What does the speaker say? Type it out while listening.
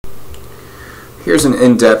Here's an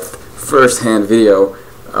in-depth, first-hand video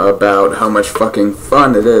about how much fucking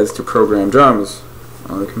fun it is to program drums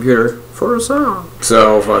on the computer for a song.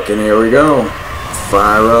 So fucking here we go.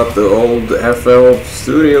 Fire up the old FL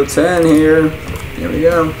Studio 10 here. Here we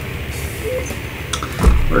go.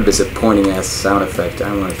 What a disappointing ass sound effect.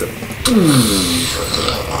 I want the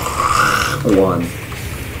one.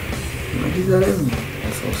 Maybe that is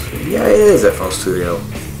FL Studio. Yeah, it is FL Studio.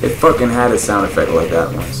 It fucking had a sound effect like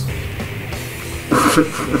that once.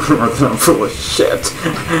 I'm full of shit.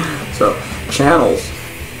 So, channels,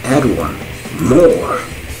 add one, more.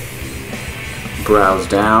 Browse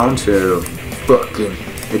down to fucking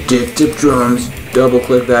Addictive Drums, double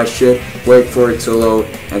click that shit, wait for it to load,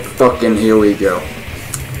 and fucking here we go.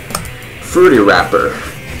 Fruity Wrapper.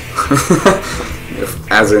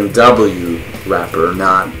 As in W Wrapper,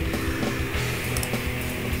 not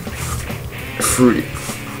Fruity.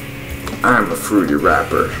 I'm a Fruity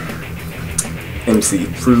Wrapper. MC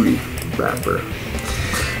Fruity Wrapper.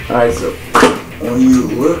 Alright, so when you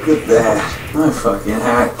look at that, my fucking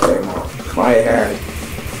hat came off. My hat.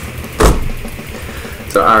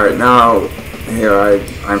 So alright, now here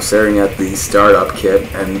I'm staring at the startup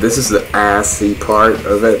kit, and this is the assy part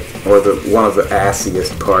of it, or one of the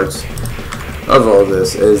assiest parts of all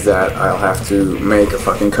this is that I'll have to make a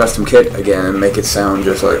fucking custom kit again and make it sound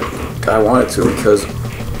just like I want it to, because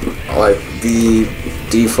like the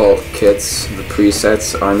default kits, the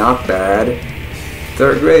presets are not bad.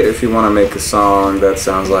 They're great if you want to make a song that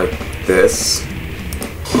sounds like this.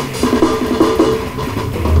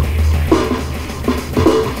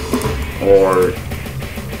 Or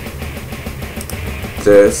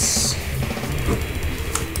this.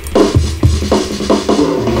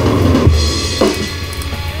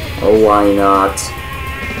 Oh, why not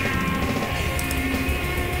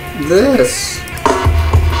this?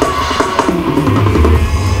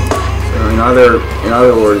 In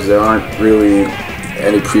other words, there aren't really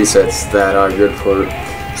any presets that are good for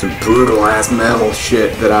some brutal ass metal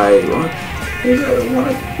shit that maybe I don't want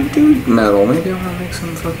to do metal. Maybe I want to make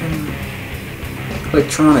some fucking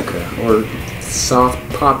electronica or soft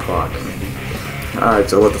pop rock. Alright,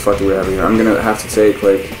 so what the fuck do we have here? I'm gonna have to take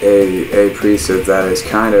like a preset that is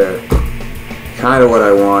kinda what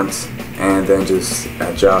I want, and then just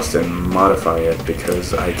adjust and modify it,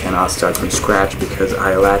 because I cannot start from scratch because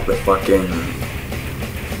I lack the fucking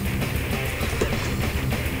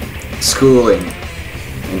schooling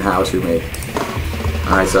in how to make.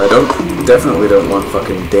 Alright, so I definitely don't want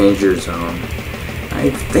fucking Danger Zone.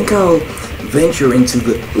 I think I'll venture into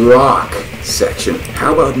the rock section.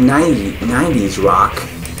 How about 90s rock?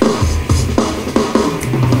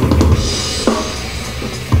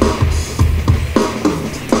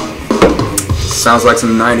 Sounds like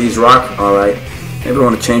some 90s rock. Alright. Maybe I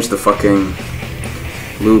want to change the fucking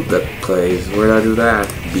loop that plays. Where did I do that?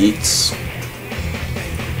 Beats. I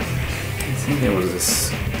think there was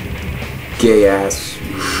this gay ass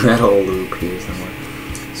metal loop here somewhere.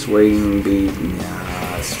 Swaying beat.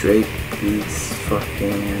 Nah, straight beats.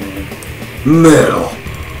 Fucking metal.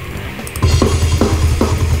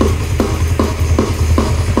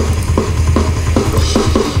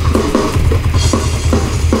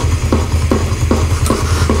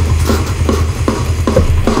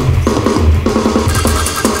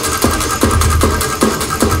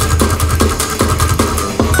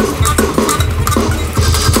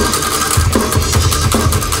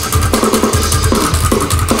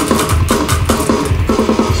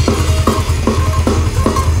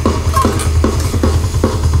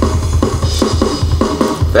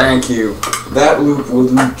 Thank you. That loop will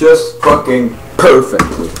do just fucking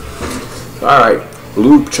perfectly. Alright,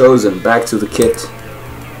 loop chosen. Back to the kit.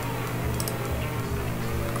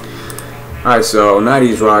 Alright, so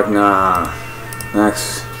 90s rock, nah.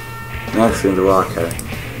 Next in the rock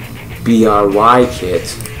BRY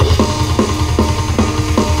kit.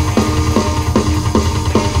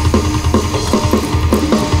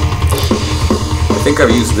 I think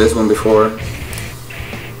I've used this one before,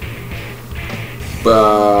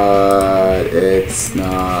 but it's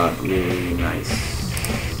not really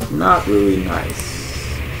nice. Not really nice.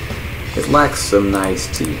 It lacks some nice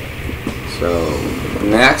tea. So,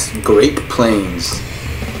 next, Great Plains.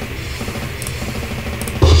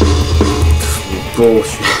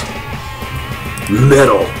 Bullshit.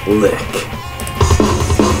 Metal Lick.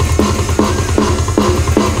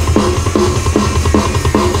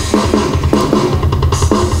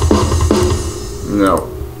 No.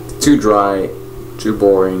 Too dry. Too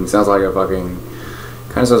boring. Sounds like a fucking...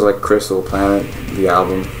 Kind of sounds like Crystal Planet, the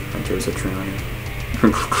album. Enter Saturnian.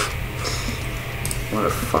 What a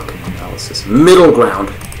fucking analysis. Middle ground.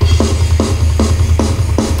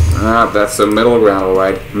 Nah, that's the middle ground,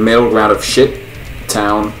 alright. Middle ground of shit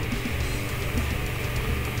town.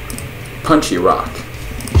 Punchy Rock.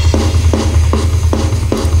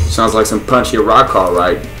 Sounds like some punchy rock,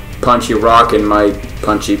 alright. Punchy rock in my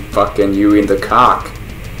punchy fucking you in the cock.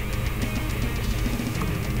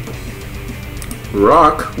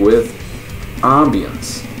 Rock with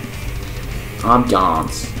ambience.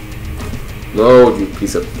 Ambiance. Load, you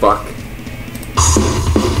piece of fuck.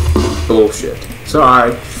 Bullshit.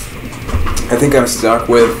 Sorry. I think I'm stuck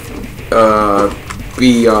with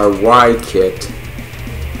BRY kit.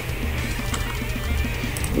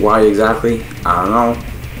 Why exactly? I don't know.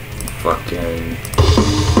 Fucking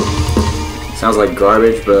sounds like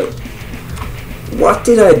garbage, but what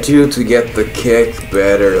did I do to get the kick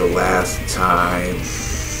better last time?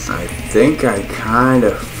 I think I kind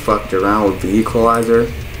of fucked around with the equalizer.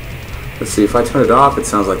 Let's see, if I turn it off, it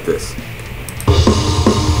sounds like this.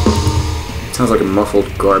 It sounds like a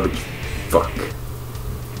muffled garbage fuck.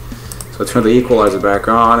 So I turn the equalizer back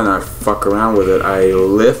on and I fuck around with it. I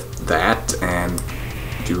lift that and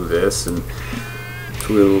do this and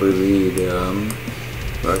twiddly them.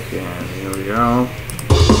 Fucking, here we go.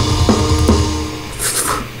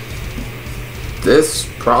 This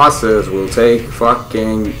process will take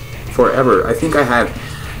fucking forever. I think I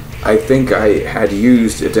had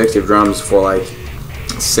used Addictive Drums for like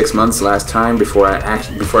 6 months last time before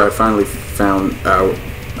I finally found out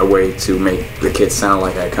a way to make the kit sound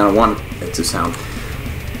like I kind of want it to sound.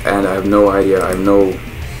 And I have no idea. I have no.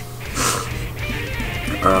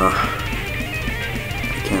 I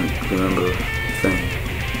can't remember a thing.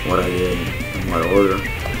 What I did in what order. I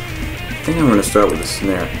think I'm gonna start with the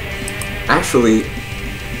snare. Actually,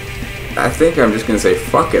 I think I'm just gonna say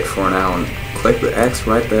fuck it for now and click the X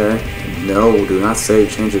right there. No, do not save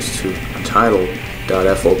changes to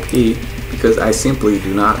untitled.fop because I simply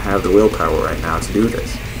do not have the willpower right now to do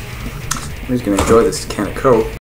this. I'm just gonna enjoy this can of Coke.